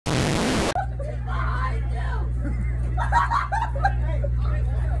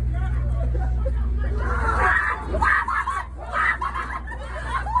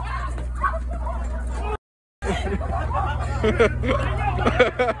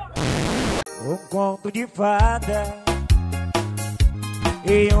Conto de fada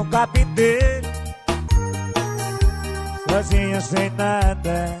e carpinteiro sozinho sem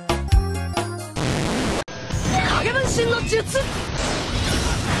nada.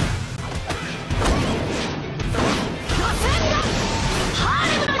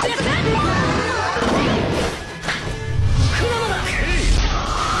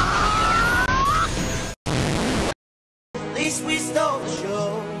 At least we stole the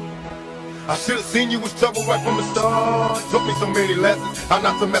show. I should have seen you was trouble right from the start. Taught me so many lessons, how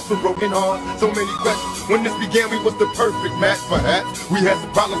not to mess with broken hearts. So many questions. When this began, we was the perfect match. Perhaps we had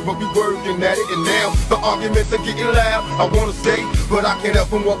some problems, but we working at it. And now the arguments are getting loud. I wanna stay, but I can't help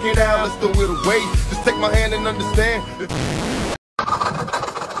from walking out. Let's throw it away. Just take my hand and understand.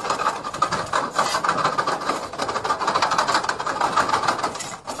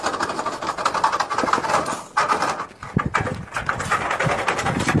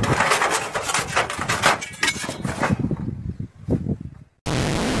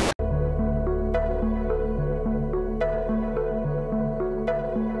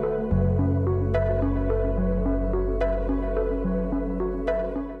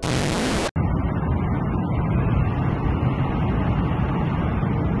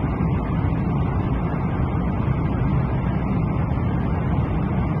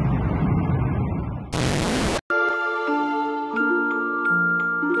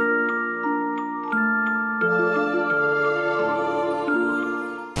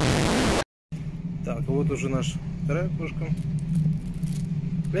 Так, вот уже наша вторая кошка.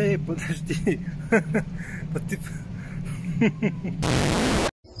 Эй, подожди.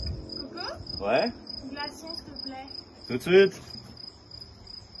 Ouais. Glaçon, s'il te plaît. Tout de suite.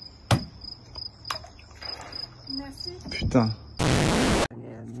 Merci. Putain.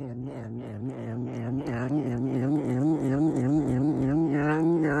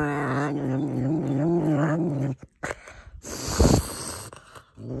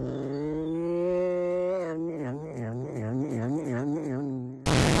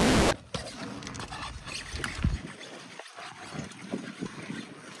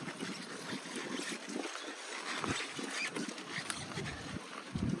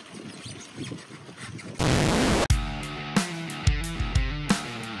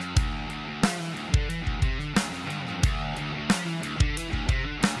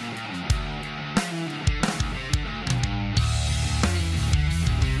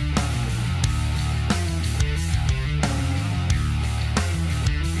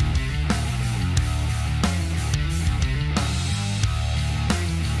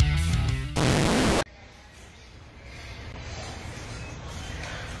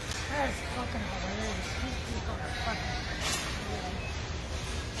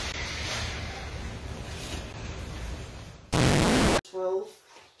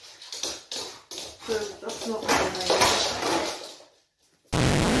 That's not what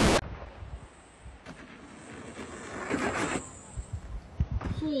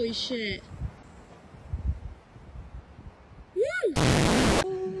holy shit.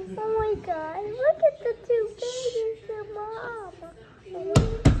 Oh my god, look at the two babies, your mom.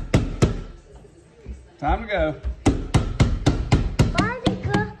 Time to go. Bye,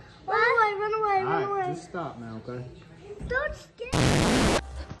 Nika. Run away, run away. Just stop now, okay? Don't scare.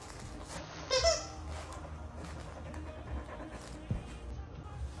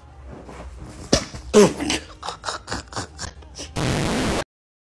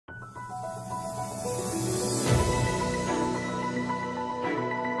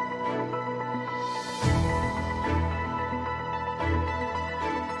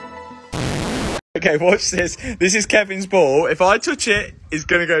 Okay, watch this. This is Kevin's ball. If I touch it, it's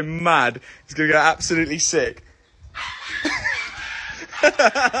going to go mad. It's going to go absolutely sick.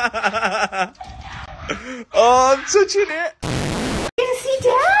 Oh, I'm touching it. You see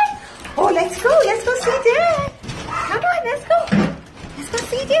Dad? Oh, let's go see Dad. Come on, let's go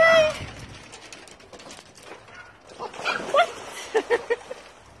see Dad. What?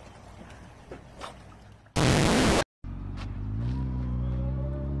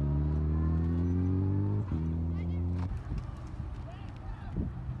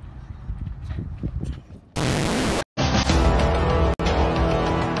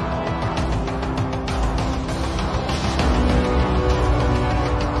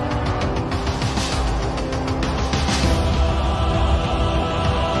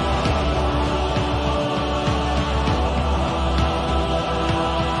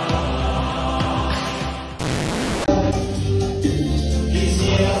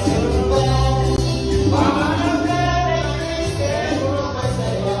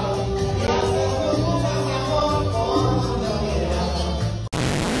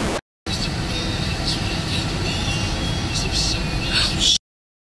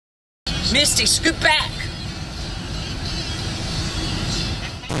 Misty, scoot back!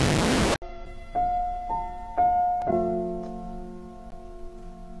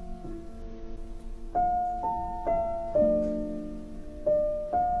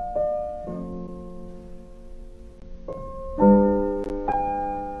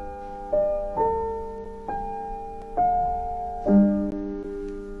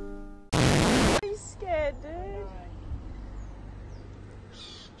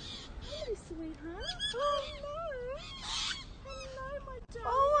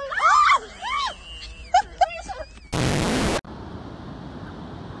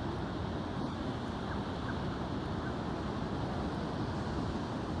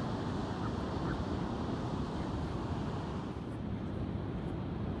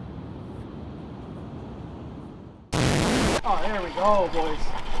 Oh, there we go, boys.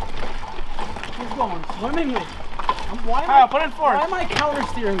 He's going swimmingly. Kyle, put it forward. Why am I counter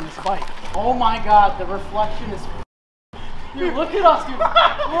steering this bike? Oh my god, the reflection is. Dude, look at us, dude. We're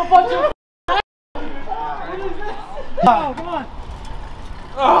a bunch of. What is this? Oh, come on.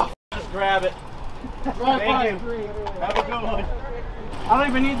 Oh, just grab it. Thank you. Have a good one. I don't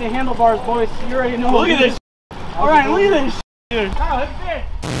even need the handlebars, boys. You already know. Look at this. All right, look at this, dude. Kyle, hit it.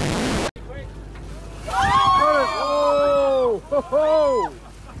 Oh! Oh!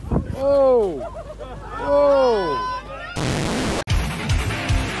 Oh! Oh!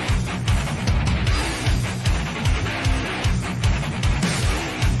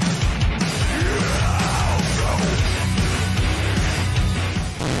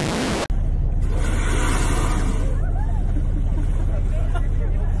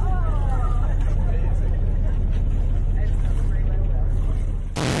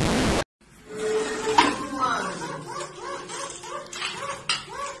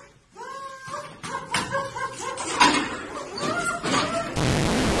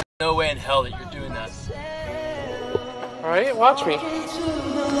 No way in hell that you're doing that. Alright, watch me.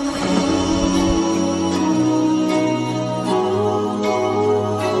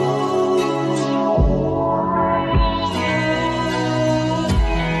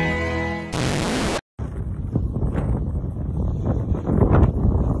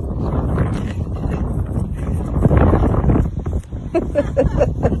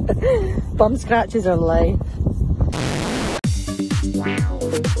 Bum scratches are life.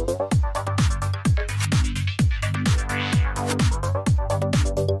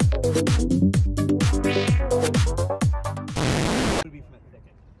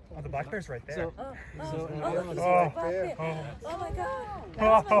 Oh, the black bear's right there. Oh my god.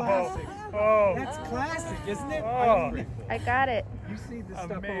 That's classic, isn't it? I got it. You see this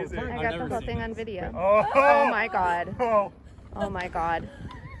stuff Amazing. all the time. I got the whole thing on video. Oh my god. Oh. Oh my god.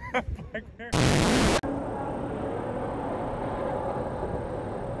 Black bear.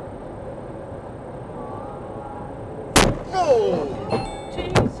 Oh!